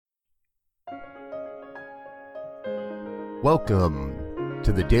Welcome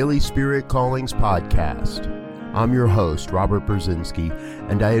to the Daily Spirit Callings podcast. I'm your host, Robert Brzezinski,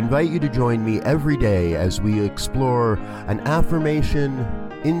 and I invite you to join me every day as we explore an affirmation,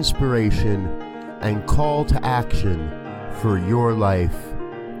 inspiration, and call to action for your life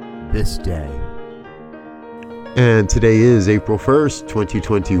this day. And today is April 1st,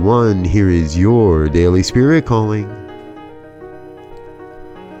 2021. Here is your Daily Spirit Calling.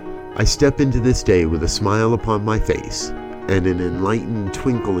 I step into this day with a smile upon my face and an enlightened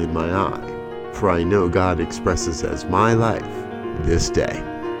twinkle in my eye, for I know God expresses as my life this day.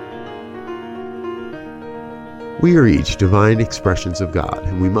 We are each divine expressions of God,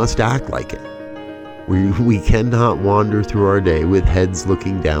 and we must act like it. We cannot wander through our day with heads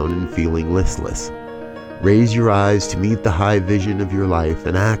looking down and feeling listless. Raise your eyes to meet the high vision of your life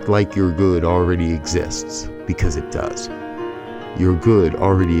and act like your good already exists, because it does. Your good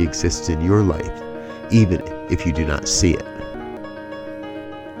already exists in your life, even if you do not see it.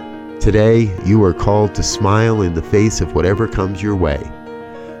 Today, you are called to smile in the face of whatever comes your way.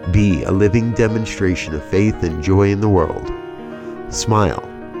 Be a living demonstration of faith and joy in the world. Smile,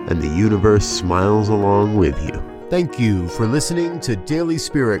 and the universe smiles along with you. Thank you for listening to Daily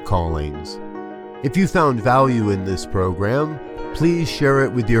Spirit Callings. If you found value in this program, please share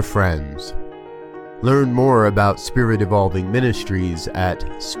it with your friends. Learn more about Spirit Evolving Ministries at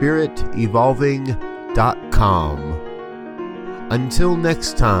spiritevolving.com. Until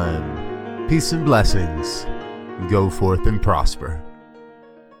next time, peace and blessings. Go forth and prosper.